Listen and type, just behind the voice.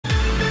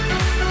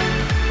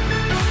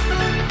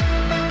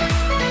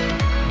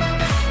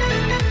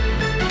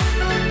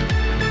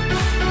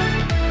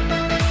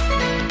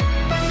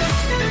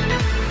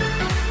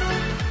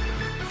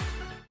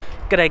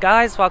G'day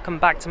guys, welcome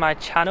back to my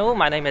channel.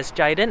 My name is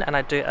Jaden and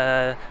I do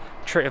a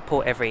trip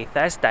report every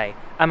Thursday.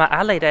 I'm at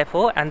Adelaide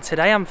Airport and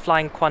today I'm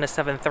flying Qantas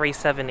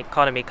 737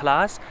 economy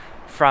class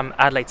from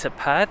Adelaide to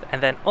Perth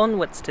and then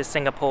onwards to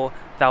Singapore.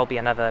 That will be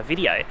another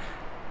video.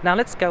 Now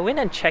let's go in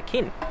and check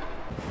in.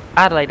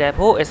 Adelaide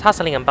Airport is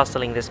hustling and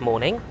bustling this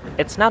morning.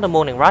 It's now the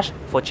morning rush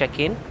for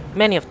check-in.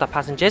 Many of the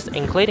passengers,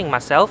 including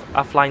myself,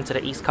 are flying to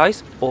the East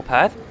Coast or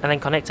Perth and then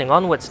connecting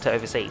onwards to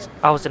overseas.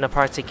 I was in a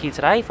priority queue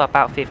today for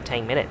about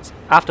 15 minutes.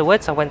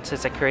 Afterwards, I went to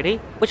security,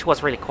 which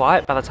was really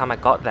quiet by the time I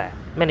got there.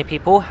 Many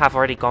people have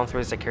already gone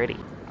through security.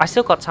 I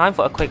still got time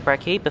for a quick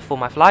brekkie before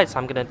my flight, so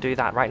I'm going to do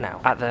that right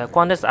now at the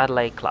Qantas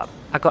Adelaide Club.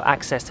 I got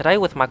access today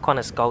with my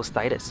Qantas Gold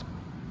status.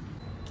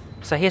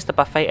 So here's the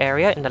buffet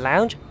area in the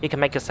lounge. You can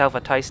make yourself a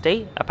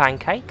toastie, a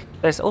pancake.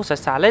 There's also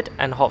salad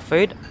and hot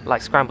food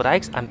like scrambled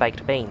eggs and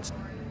baked beans.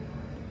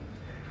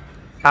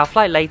 Our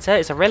flight later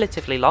is a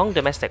relatively long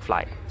domestic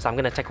flight, so I'm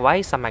going to take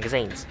away some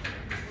magazines.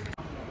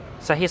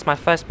 So here's my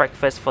first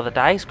breakfast for the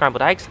day,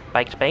 scrambled eggs,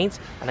 baked beans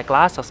and a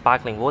glass of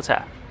sparkling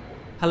water.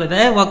 Hello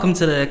there, welcome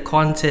to the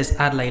Qantas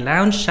Adelaide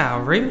Lounge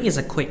shower room. Here's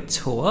a quick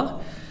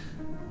tour.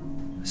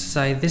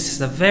 So this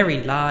is a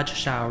very large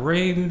shower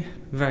room,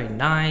 very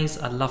nice.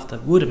 I love the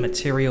wooden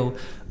material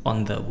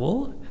on the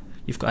wall.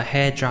 You've got a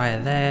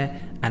hairdryer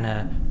there and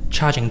a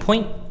charging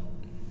point,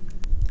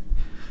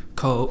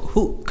 coat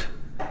hook.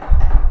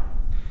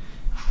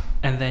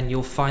 And then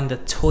you'll find the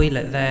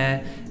toilet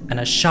there and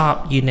a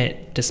sharp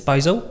unit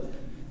disposal.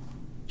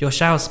 Your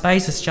shower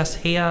space is just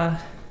here.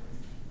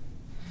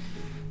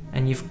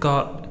 And you've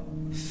got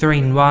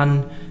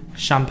 3-in-1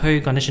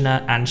 shampoo,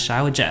 conditioner and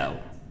shower gel.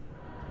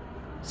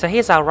 So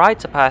here's our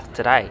ride to Perth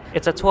today.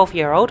 It's a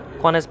 12-year-old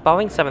Qantas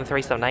Boeing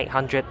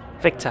 737-900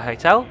 Victor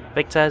Hotel,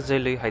 Victor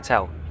Zulu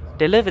Hotel.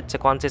 Delivered to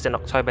Qantas in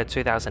October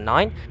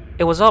 2009,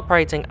 it was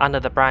operating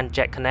under the brand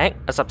Jet Connect,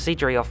 a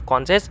subsidiary of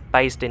Qantas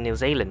based in New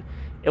Zealand.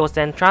 It was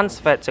then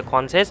transferred to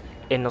Qantas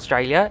in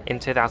Australia in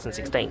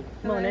 2016.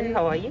 Morning,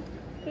 how are you?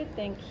 Good,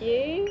 thank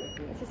you.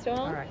 Is this on?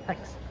 Alright,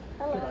 thanks.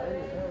 Hello.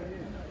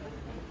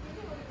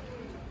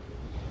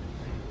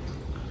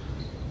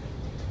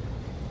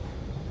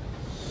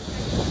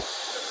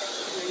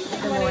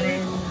 Good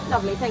morning.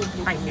 Lovely, thank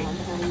you. Thank you.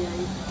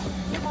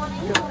 Good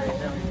morning.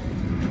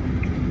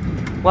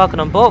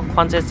 Welcome on board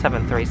Qantas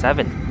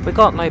 737. We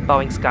got no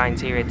Boeing Sky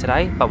interior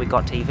today, but we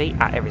got TV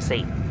at every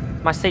seat.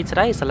 My seat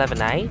today is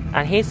 11A,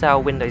 and here's our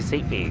window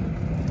seat view.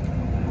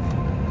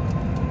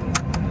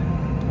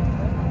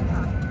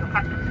 Your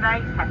captain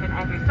today is Captain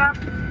Andrew Stubbs,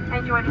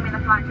 and joining me in the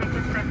flight deck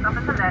is First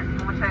Officer Les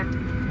Norton.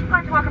 I'd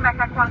like to welcome back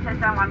our Qantas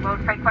Zone 1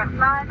 World frequent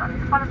flyers on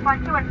this Qantas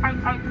flight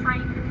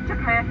QF883 to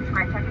Perth. It's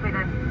great to have you with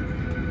us.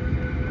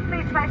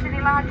 Please place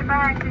any larger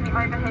bags in the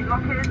overhead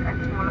lockers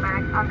and smaller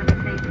bags under the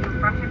seat in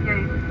front of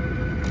you.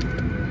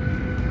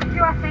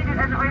 You are seated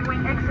at an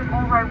overwing exit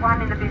or row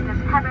 1 in the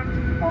business cabin.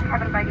 All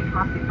cabin baggage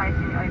must be placed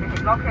in the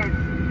overhead lockers.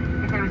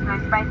 If there is no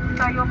space to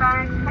stow your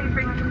bags, please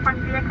bring them to the front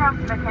of the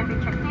aircraft so they can be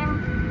checked in.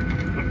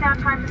 It's now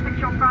time to switch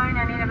your phone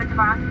and any other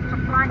devices to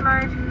flight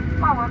mode.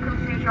 While welcome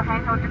to use your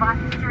handheld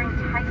devices during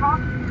takeoff,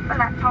 the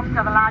laptops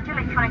or the large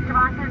electronic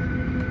devices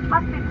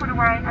must be put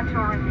away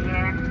until we're in the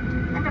air,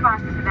 and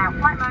devices without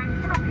flight mode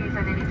cannot be used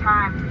at any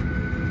time.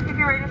 If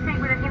you're in a seat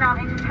with an in-aisle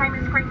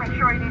entertainment screen, make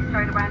sure it is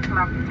stowed away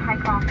until after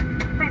takeoff.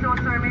 Please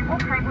also remove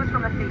all cables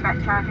from the seatback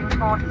charging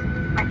ports.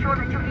 Make sure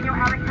that you're in your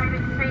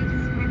allocated seats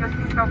with your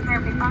seatbelt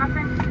firmly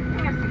fastened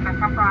and your seatback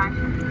upright.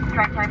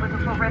 Tray cables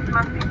and footrests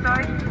must be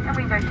stowed and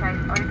window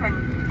shades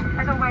open.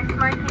 As always,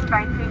 smoking,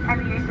 vaping and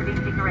the use of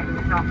e-cigarettes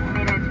is not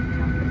permitted.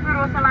 We would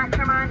also like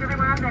to remind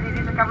everyone that it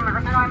is a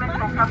government requirement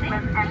for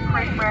customers and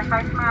crew to wear a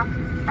face mask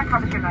that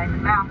covers your nose and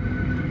mouth.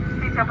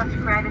 Please help us to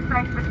create a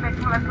safe,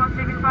 respectful and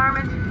positive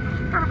environment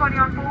for everybody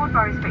on board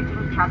by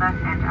respecting each other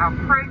and our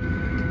crew.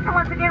 And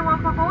once again,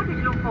 welcome aboard. We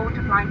look forward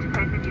to flying to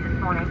Perth with you this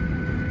morning.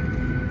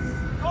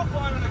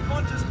 Cockline on the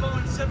Qantas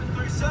Boeing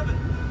 737.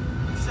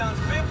 Sounds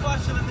a bit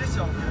flashier than this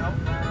old girl.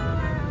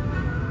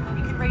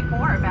 You can read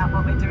more about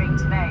what we're doing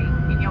today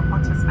in your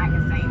Qantas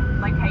magazine,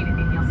 located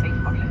in your seat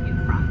pocket in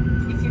front.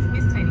 If you've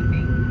missed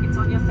anything, it's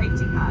on your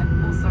safety card,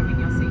 also in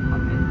your seat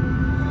pocket.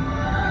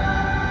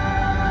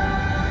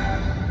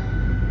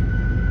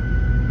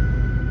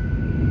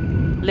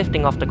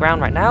 Lifting off the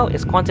ground right now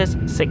is Qantas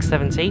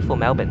 670 for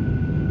Melbourne.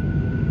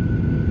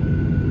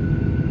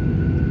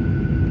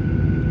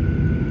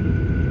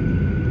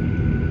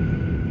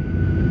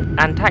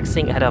 And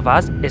taxiing ahead of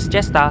us is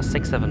Jetstar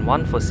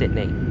 671 for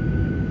Sydney.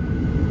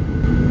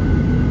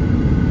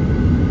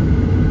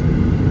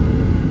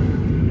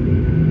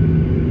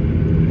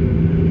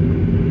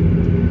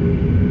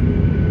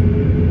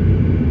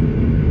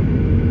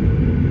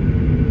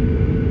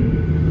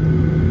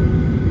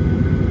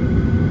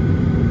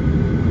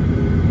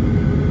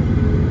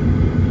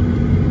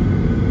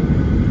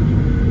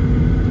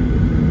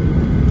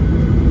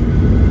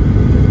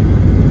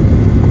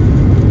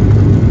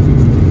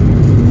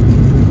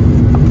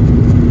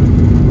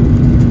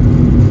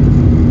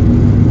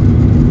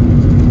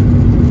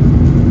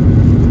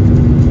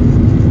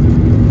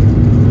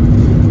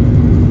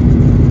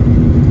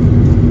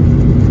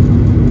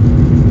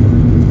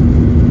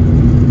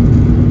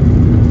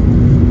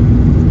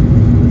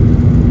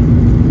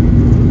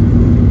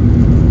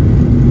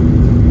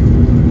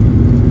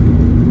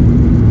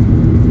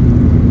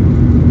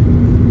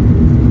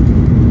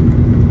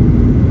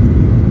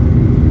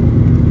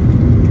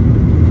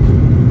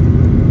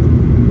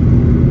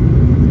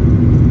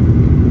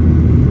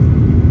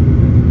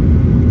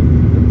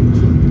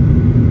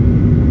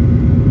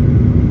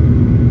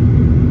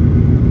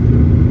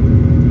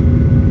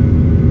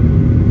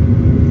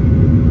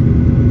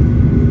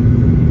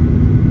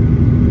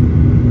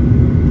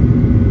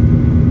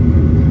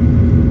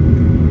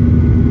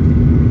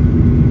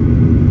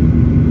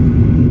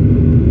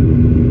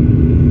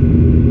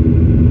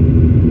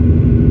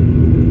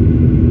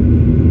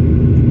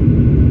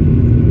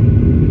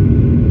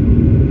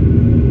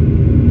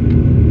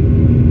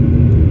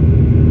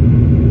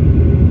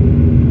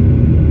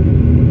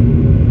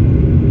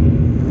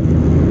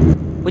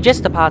 We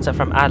just departed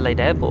from Adelaide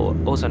Airport,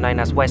 also known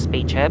as West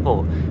Beach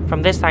Airport.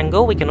 From this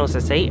angle we can also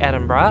see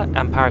Edinburgh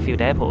and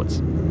Parafield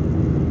airports.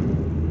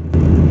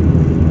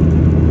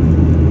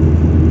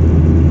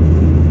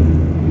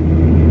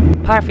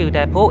 Parafield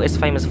Airport is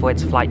famous for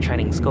its flight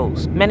training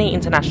schools. Many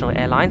international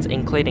airlines,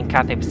 including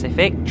Cathay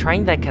Pacific,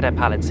 train their cadet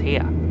pilots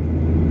here.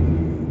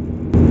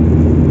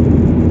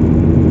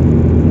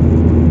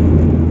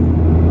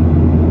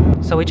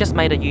 So we just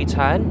made a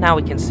U-turn. Now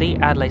we can see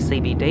Adelaide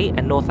CBD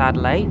and North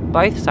Adelaide,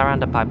 both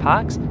surrounded by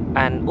parks,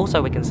 and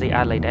also we can see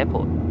Adelaide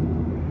Airport.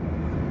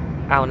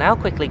 I'll now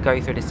quickly go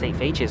through the seat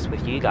features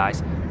with you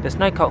guys. There's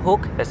no coat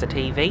hook, there's a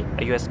TV,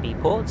 a USB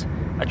port,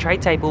 a tray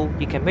table.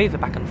 You can move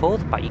it back and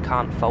forth, but you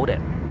can't fold it.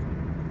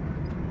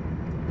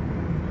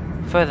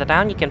 Further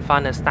down you can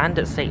find a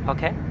standard seat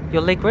pocket.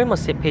 Your legroom or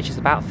seat pitch is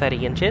about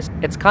 30 inches.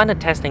 It's kinda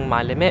testing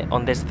my limit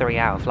on this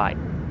 3-hour flight.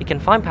 You can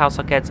find power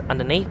sockets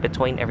underneath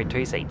between every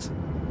 2 seats.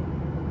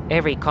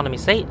 Every economy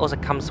seat also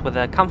comes with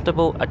a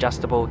comfortable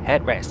adjustable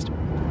headrest.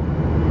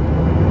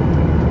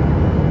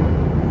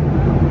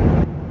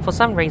 For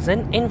some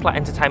reason, in-flight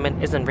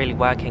entertainment isn't really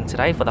working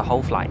today for the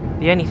whole flight.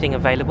 The only thing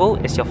available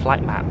is your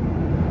flight map.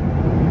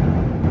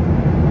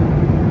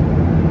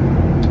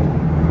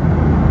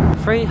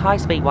 Free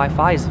high-speed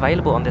Wi-Fi is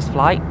available on this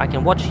flight. I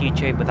can watch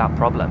YouTube without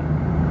problem.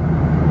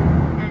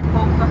 And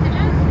pork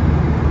sausages.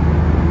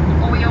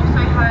 Or we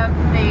also have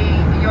the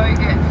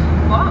yogurt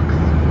box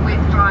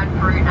with dried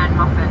fruit and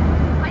muffin.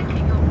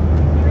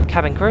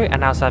 Cabin crew are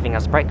now serving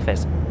us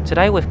breakfast.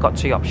 Today we've got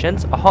 2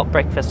 options, a hot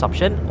breakfast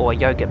option or a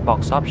yogurt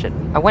box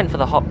option. I went for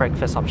the hot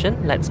breakfast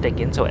option, let's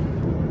dig into it.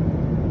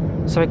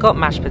 So we got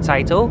mashed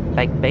potato,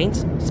 baked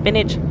beans,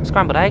 spinach,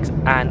 scrambled eggs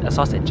and a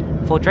sausage.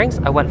 For drinks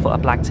I went for a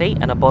black tea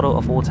and a bottle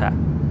of water.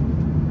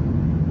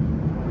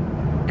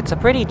 It's a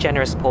pretty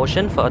generous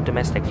portion for a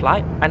domestic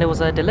flight and it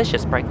was a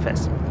delicious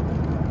breakfast.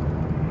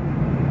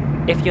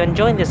 If you're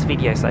enjoying this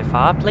video so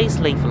far, please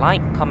leave a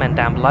like, comment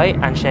down below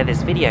and share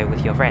this video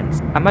with your friends.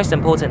 And most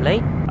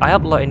importantly, I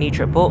upload a new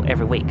trip report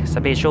every week, so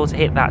be sure to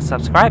hit that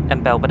subscribe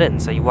and bell button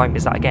so you won't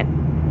miss out again.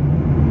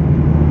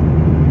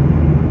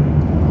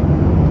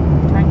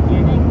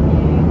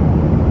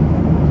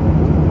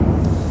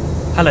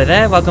 Hello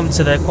there, welcome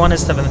to the Qantas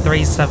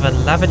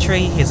 737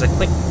 Lavatory. Here's a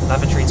quick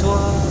lavatory tour.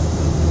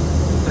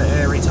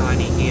 Very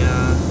tiny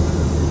here.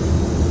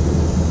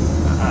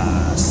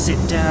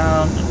 Sit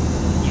down.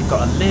 You've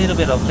got a little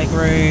bit of leg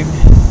room.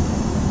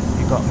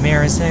 You've got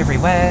mirrors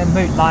everywhere,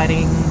 mood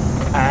lighting,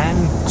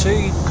 and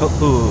 2 cook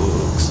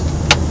books.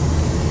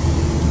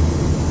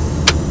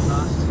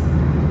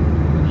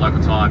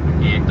 Local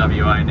time in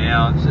WA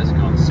now, it's just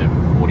gone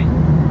 7:40.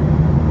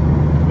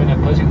 Been a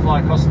pleasant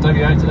flight across the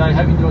WA today.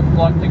 Hope you enjoyed the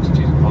flight. Thanks for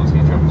choosing Qantas for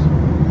your travels.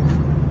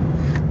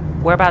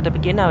 We're about to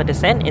begin our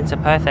descent into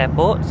Perth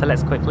Airport, so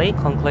let's quickly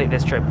conclude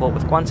this trip report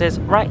with Qantas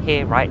right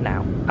here, right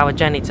now. Our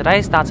journey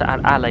today started at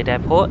Adelaide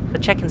Airport. The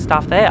check-in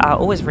staff there are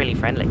always really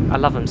friendly. I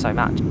love them so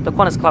much. The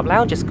Qantas Club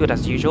Lounge is good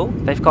as usual.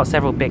 They've got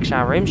several big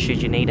shower rooms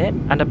should you need it,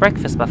 and the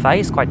breakfast buffet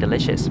is quite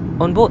delicious.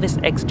 On board this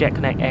ex-Jet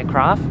Connect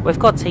aircraft, we've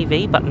got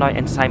TV but no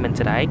entertainment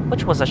today,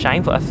 which was a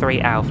shame for a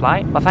 3-hour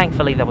flight, but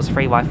thankfully there was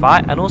free Wi-Fi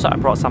and also I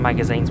brought some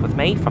magazines with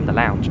me from the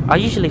lounge. I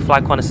usually fly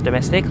Qantas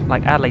domestic,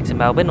 like Adelaide to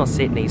Melbourne or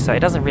Sydney, so it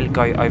doesn't really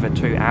go over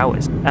 2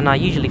 hours, and I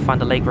usually find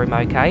the legroom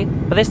okay,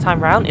 but this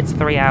time round it's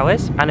 3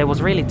 hours and it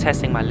was really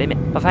testing my limit,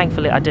 but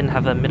thankfully I didn't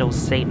have a middle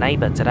seat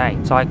neighbour today,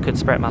 so I could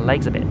spread my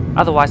legs a bit.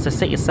 Otherwise the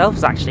seat itself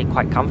is actually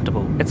quite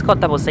comfortable. It's got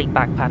double seat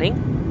back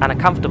padding and a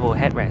comfortable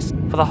headrest.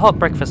 For the hot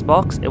breakfast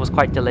box, it was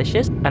quite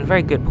delicious and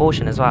very good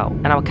portion as well,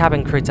 and our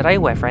cabin crew today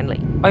were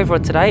friendly. Overall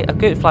today, a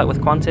good flight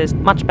with Qantas,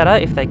 much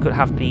better if they could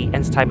have the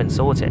entertainment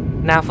sorted.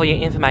 Now for your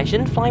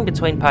information, flying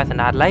between Perth and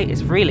Adelaide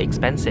is really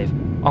expensive.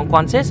 On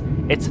Qantas,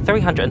 it's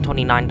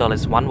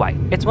 $329 one way.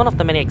 It's one of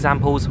the many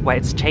examples where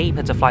it's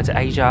cheaper to fly to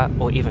Asia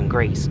or even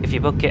Greece if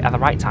you book it at the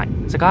right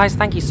time. So guys,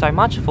 thank you so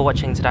much for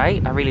watching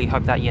today. I really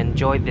hope that you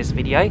enjoyed this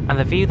video and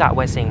the view that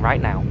we're seeing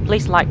right now.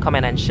 Please like,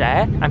 comment and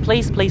share, and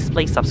please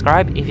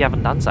subscribe if you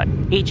haven't done so.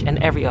 Each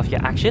and every of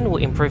your action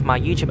will improve my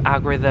YouTube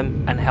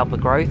algorithm and help the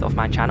growth of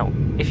my channel.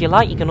 If you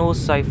like, you can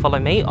also follow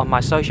me on my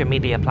social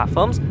media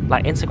platforms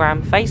like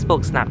Instagram,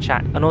 Facebook,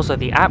 Snapchat, and also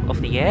the app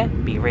of the year,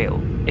 Be Real.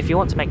 If you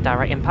want to make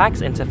direct impacts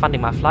into funding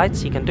my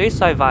flights, you can do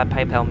so via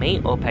PayPal Me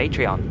or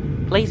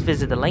Patreon. Please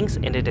visit the links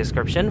in the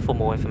description for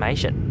more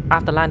information.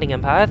 After landing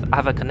in Perth, I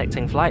have a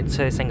connecting flight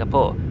to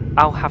Singapore.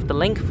 I'll have the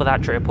link for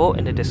that trip report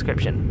in the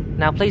description.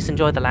 Now please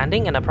enjoy the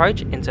landing and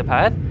approach into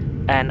Perth,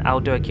 and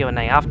I'll do a Q&A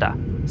after.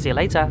 See you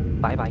later,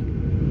 bye bye.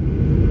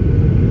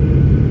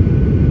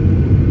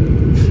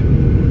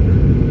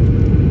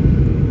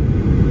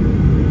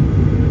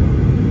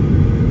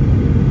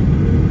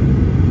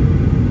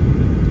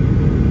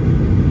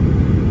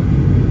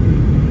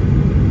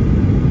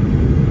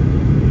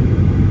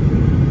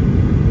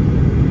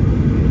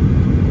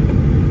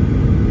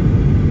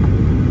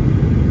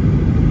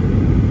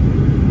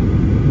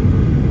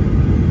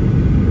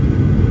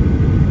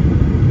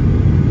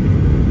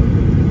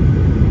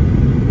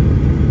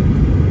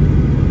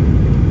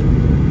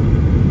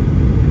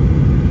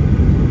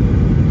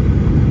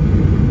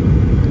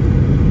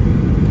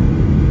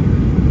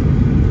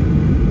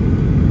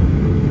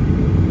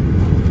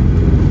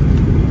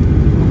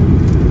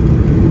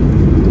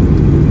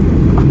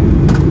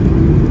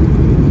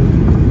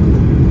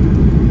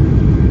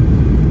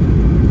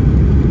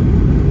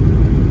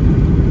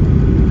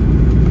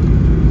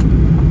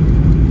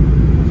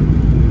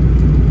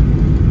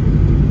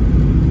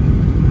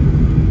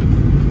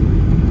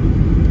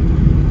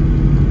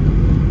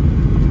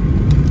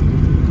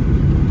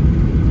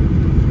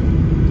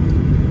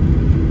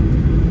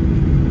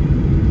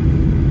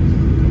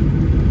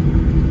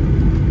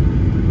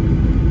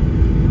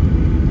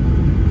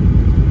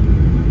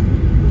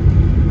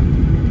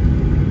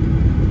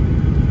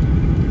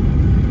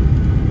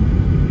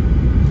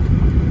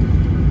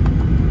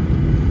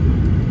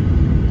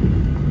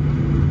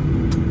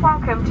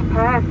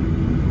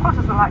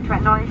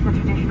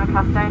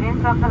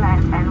 custodians of the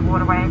land and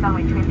waterways on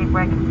which we live,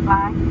 work and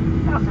fly.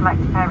 I'd also like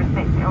to pay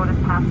respect to elders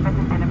past,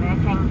 present and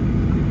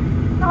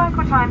emerging. The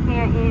local time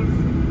here is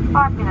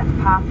 5 minutes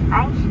past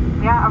 8.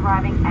 We are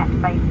arriving at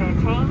Bay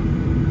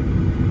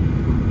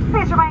 13.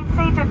 Please remain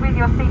seated with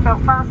your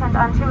seatbelt fastened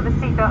until the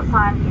seatbelt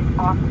sign is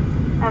off.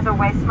 As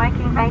always,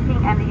 smoking,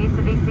 vaping and the use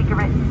of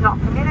e-cigarettes is not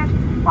permitted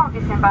while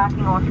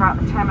disembarking or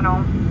throughout the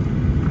terminal.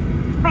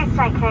 Please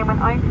take care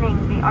when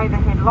opening the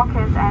overhead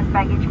lockers as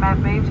baggage may have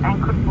moved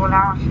and could fall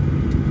out.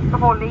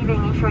 Before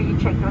leaving, ensure you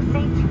check your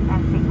seat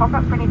and seat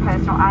pocket for any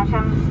personal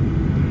items.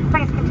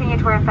 Please continue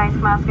to wear a face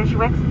mask as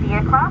you exit the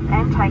aircraft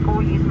and take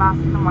all used masks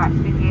and wipes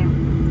with you.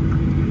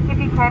 If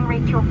you can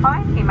reach your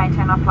phone, you may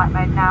turn off flight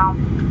mode now.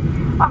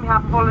 On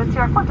behalf of all of us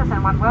here at Qantas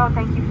and One World,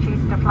 thank you for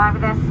choosing to fly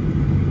with us.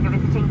 You're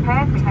visiting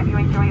Perth, we hope you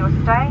enjoy your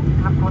stay,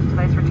 and of course to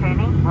those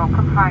returning,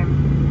 welcome home.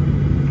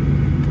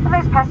 For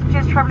those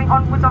passengers travelling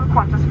onwards on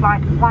Qantas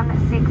flight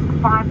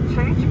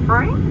 1652 to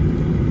Peru,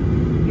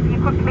 if you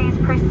could please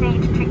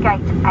proceed to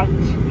gate 8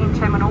 in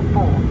Terminal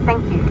 4.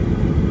 Thank you.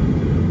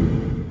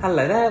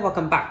 Hello there,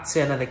 welcome back to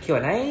another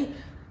Q&A.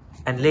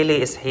 And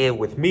Lily is here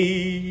with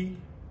me.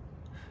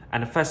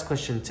 And the first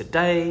question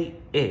today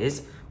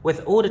is,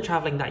 with all the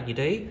travelling that you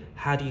do,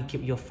 how do you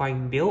keep your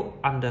phone bill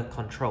under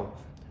control?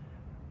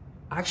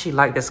 I actually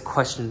like this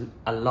question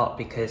a lot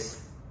because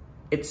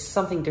it's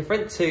something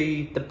different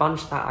to the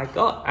bunch that I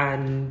got,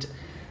 and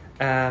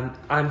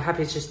I'm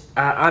happy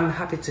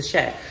to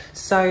share.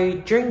 So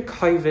during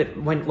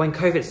COVID, when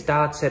COVID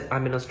started,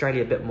 I'm in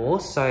Australia a bit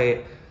more,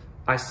 so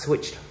I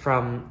switched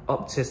from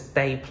Optus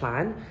day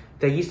plan.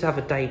 They used to have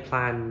a day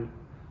plan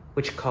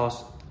which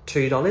cost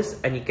 $2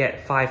 and you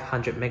get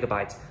 500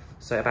 megabytes,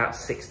 so about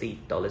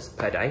 $60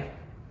 per day.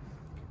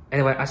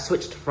 Anyway, I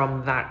switched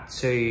from that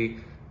to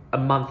a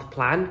month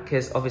plan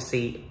because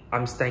obviously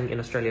I'm staying in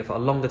Australia for a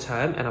longer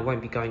term and I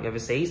won't be going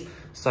overseas.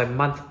 So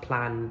month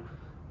plan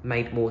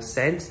made more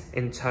sense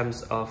in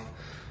terms of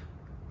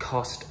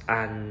cost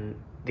and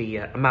the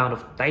amount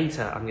of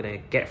data I'm gonna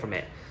get from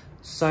it.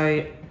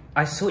 So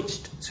I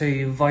switched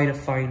to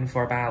Vodafone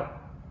for about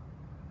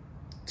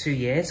 2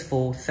 years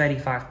for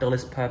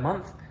 $35 per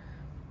month.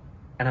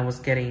 And I was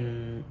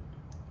getting,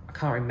 I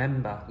can't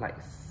remember,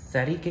 like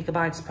 30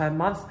 gigabytes per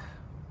month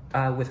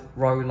with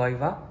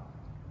rollover.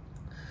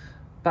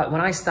 But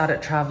when I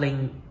started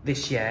traveling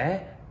this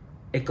year,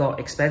 it got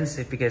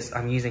expensive because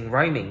I'm using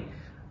roaming.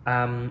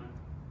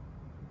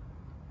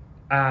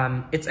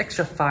 It's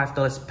extra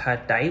 $5 per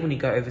day when you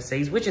go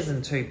overseas, which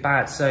isn't too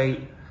bad. So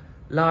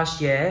last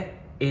year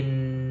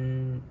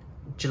in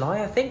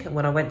July, I think,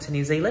 when I went to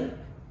New Zealand,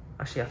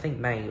 actually I think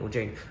May or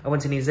June, I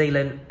went to New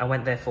Zealand, I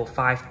went there for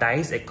 5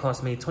 days. It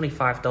cost me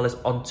 $25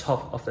 on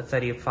top of the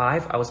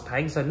 $35 I was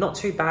paying, so not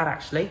too bad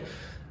actually.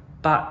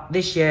 But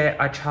this year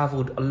I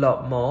traveled a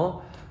lot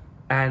more.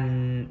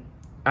 And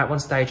at one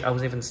stage, I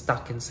was even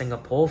stuck in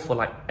Singapore for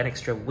like an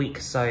extra week.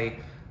 So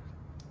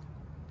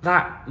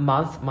that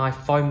month, my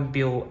phone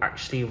bill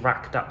actually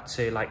racked up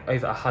to like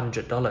over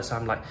 $100. So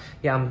I'm like,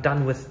 yeah, I'm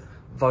done with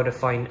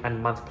Vodafone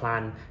and month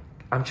plan.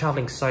 I'm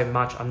traveling so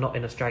much. I'm not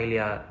in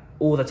Australia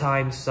all the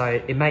time.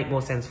 So it made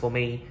more sense for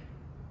me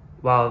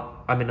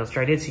while I'm in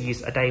Australia to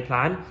use a day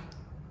plan.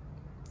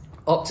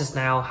 Optus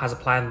now has a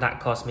plan that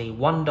costs me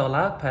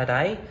 $1 per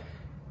day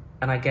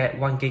and I get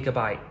 1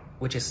 gigabyte,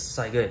 which is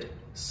so good.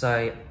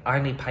 So I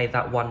only pay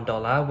that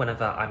 $1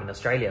 whenever I'm in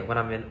Australia. When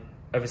I'm in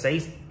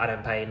overseas, I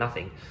don't pay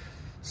nothing.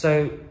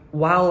 So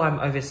while I'm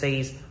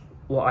overseas,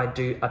 what I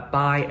do, I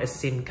buy a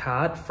SIM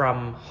card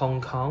from Hong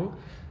Kong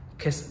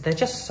because they're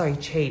just so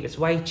cheap. It's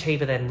way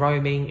cheaper than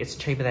roaming. It's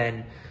cheaper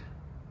than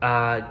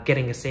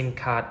getting a SIM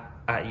card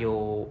at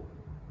your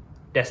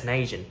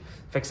destination.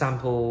 For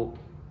example,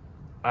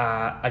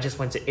 I just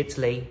went to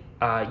Italy,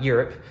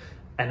 Europe,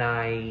 and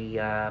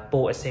I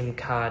bought a SIM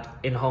card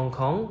in Hong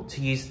Kong to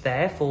use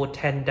there for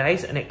 10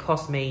 days and it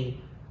cost me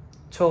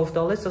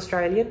 $12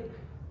 Australian,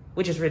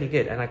 which is really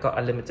good, and I got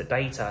unlimited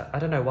data. I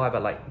don't know why,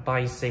 but like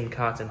buying SIM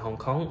cards in Hong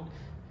Kong,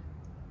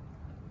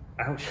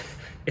 ouch,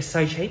 it's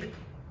so cheap.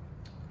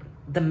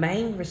 The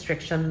main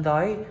restriction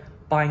though,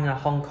 buying a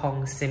Hong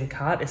Kong SIM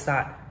card, is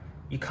that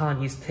you can't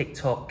use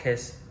TikTok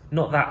because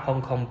not that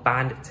Hong Kong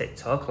banned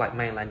TikTok like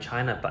mainland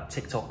China, but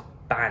TikTok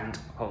banned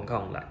Hong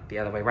Kong, like the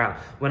other way around.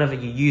 Whenever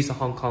you use a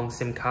Hong Kong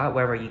SIM card,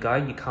 wherever you go,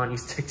 you can't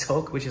use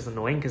TikTok, which is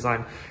annoying because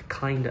I'm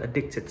kind of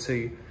addicted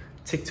to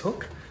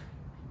TikTok.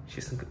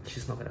 She's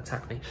not going to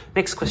attack me.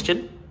 Next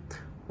question.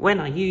 When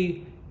are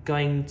you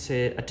going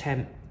to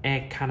attempt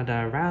Air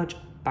Canada route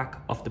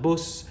back off the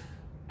bus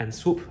and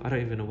Swoop? I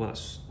don't even know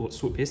what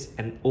Swoop is.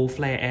 And all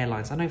Flair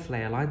Airlines. I know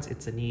Flair Airlines.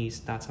 It's a new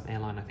startup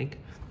airline, I think.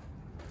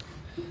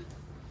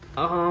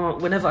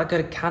 Whenever I go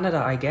to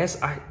Canada, I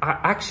guess. I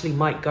actually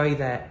might go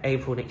there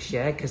April next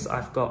year because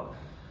I've got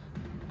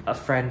a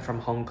friend from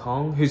Hong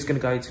Kong who's going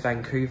to go to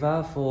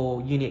Vancouver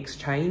for uni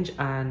exchange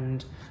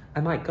and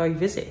I might go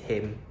visit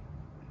him.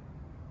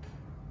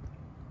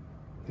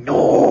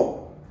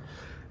 No!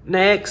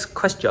 Next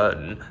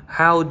question.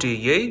 How do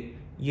you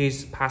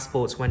use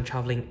passports when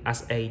traveling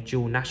as a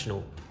dual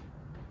national?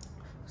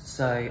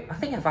 So I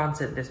think I've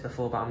answered this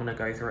before, but I'm going to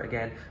go through it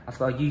again. I've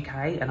got a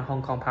UK and a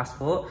Hong Kong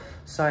passport.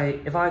 So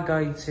if I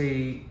go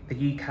to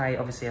the UK,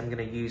 obviously I'm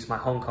going to use my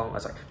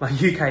my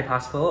UK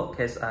passport,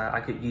 because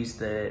I could use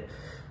the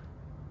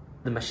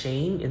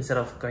machine instead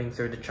of going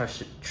through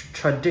the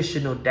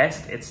traditional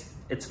desk.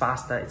 It's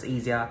faster, it's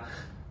easier.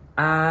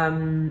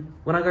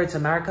 When I go to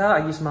America,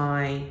 I use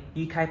my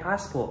UK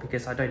passport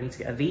because I don't need to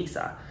get a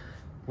visa.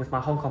 With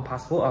my Hong Kong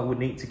passport, I would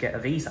need to get a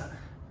visa.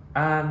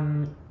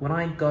 When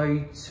I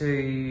go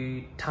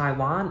to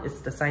Taiwan,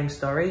 it's the same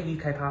story,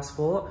 UK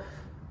passport.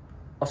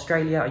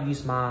 Australia, I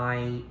use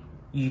my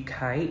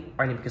UK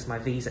only because my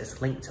visa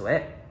is linked to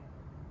it.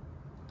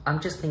 I'm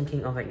just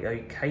thinking of the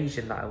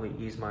occasion that I would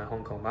use my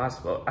Hong Kong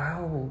passport.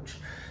 Ouch.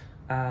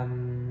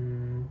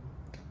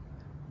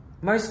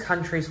 Most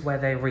countries where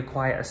they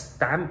require a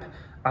stamp,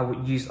 I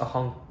would use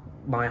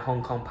my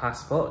Hong Kong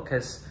passport,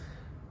 because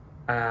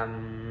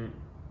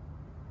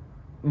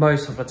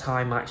most of the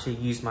time I actually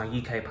use my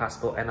UK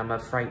passport, and I'm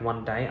afraid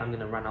one day I'm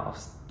going to run out of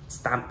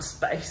stamp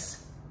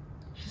space.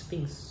 She's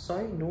being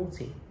so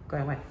naughty. Go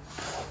away.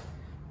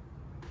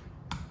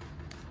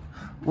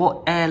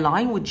 What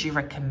airline would you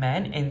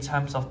recommend in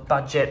terms of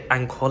budget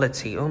and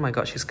quality? Oh my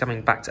god, she's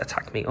coming back to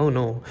attack me. Oh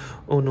no.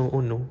 Oh no,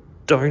 oh no.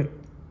 Don't.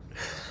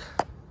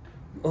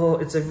 Oh,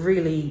 it's a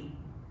really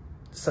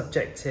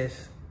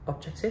subjective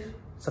question.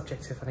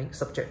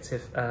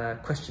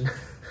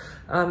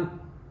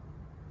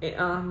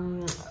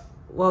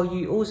 Well,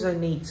 you also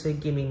need to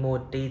give me more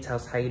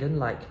details, Hayden,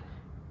 like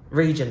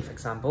region, for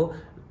example.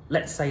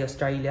 Let's say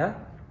Australia.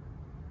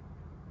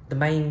 The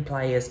main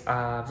players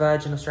are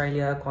Virgin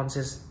Australia,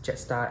 Qantas,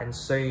 Jetstar, and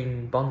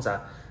soon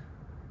Bonza.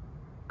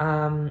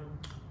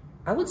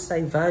 I would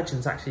say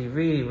Virgin's actually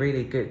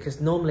really good,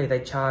 because normally they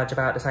charge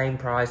about the same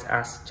price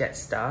as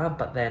Jetstar,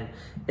 but then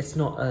it's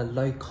not a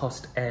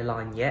low-cost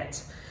airline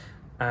yet.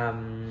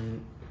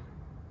 Within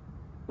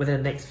the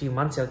next few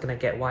months, you're going to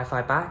get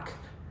Wi-Fi back,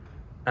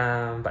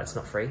 but it's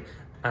not free,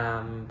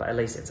 but at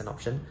least it's an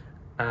option.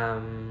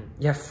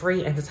 You have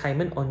free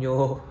entertainment on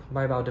your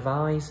mobile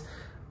device,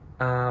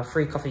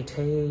 free coffee,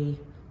 tea,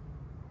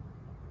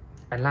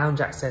 and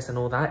lounge access and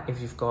all that if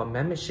you've got a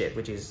membership,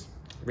 which is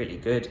really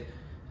good.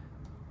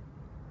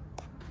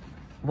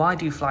 Why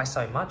do you fly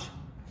so much?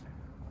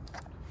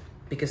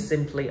 Because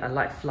simply I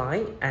like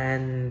flying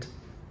and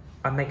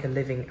I make a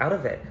living out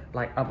of it,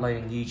 like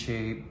uploading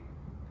YouTube.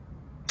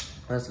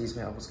 Excuse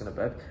me, I was gonna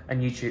burp.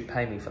 And YouTube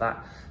pay me for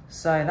that.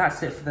 So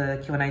that's it for the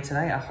Q&A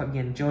today. I hope you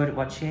enjoyed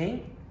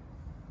watching.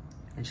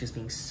 And she's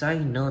being so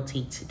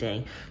naughty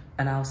today.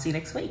 And I'll see you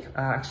next week.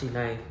 Actually,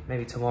 no,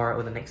 maybe tomorrow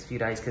or the next few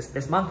days, because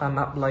this month I'm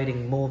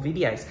uploading more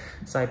videos.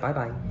 So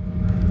bye-bye.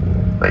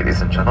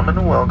 Ladies and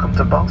gentlemen, welcome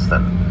to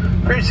Boston.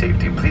 For your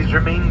safety, please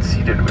remain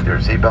seated with your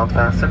seatbelt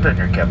fastened and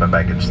your cabin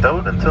baggage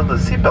stowed until the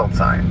seatbelt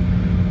sign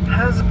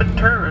has been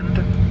turned